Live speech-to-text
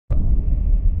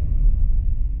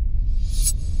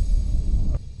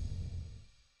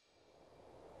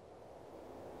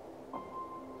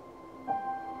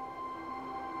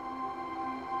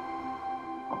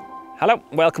Hello,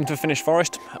 welcome to Finished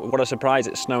Forest. What a surprise,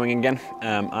 it's snowing again.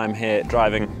 I'm here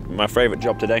driving my favourite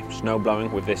job today, snow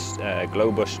blowing with this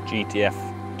Globus GTF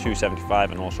 275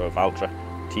 and also a Valtra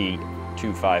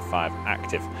T255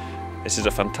 Active. This is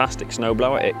a fantastic snow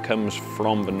blower. It comes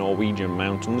from the Norwegian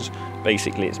mountains.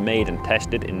 Basically it's made and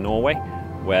tested in Norway,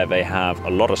 where they have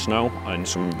a lot of snow in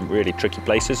some really tricky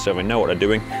places, so they know what they're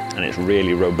doing, and it's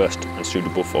really robust and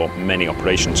suitable for many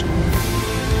operations.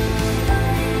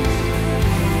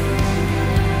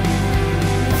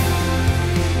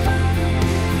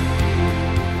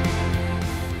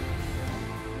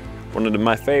 One of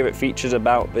my favourite features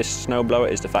about this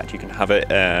snowblower is the fact you can have it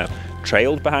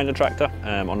trailed behind the tractor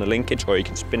on the linkage, or you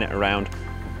can spin it around,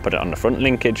 put it on the front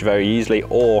linkage very easily,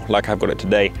 or like I've got it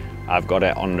today, I've got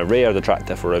it on the rear of the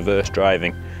tractor for reverse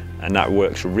driving, and that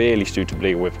works really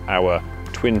suitably with our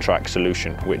TwinTrac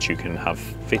solution, which you can have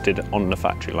fitted on the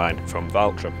factory line from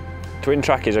Valtra.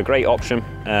 TwinTrac is a great option.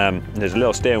 There's a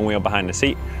little steering wheel behind the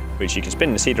seat, which you can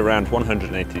spin the seat around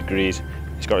 180 degrees.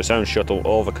 It's got its own shuttle,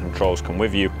 all the controls come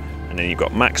with you, and then you've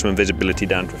got maximum visibility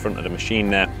down to the front of the machine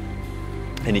there,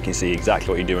 and you can see exactly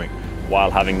what you're doing while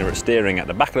having the steering at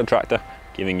the back of the tractor,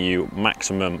 giving you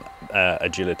maximum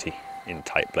agility in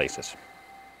tight places.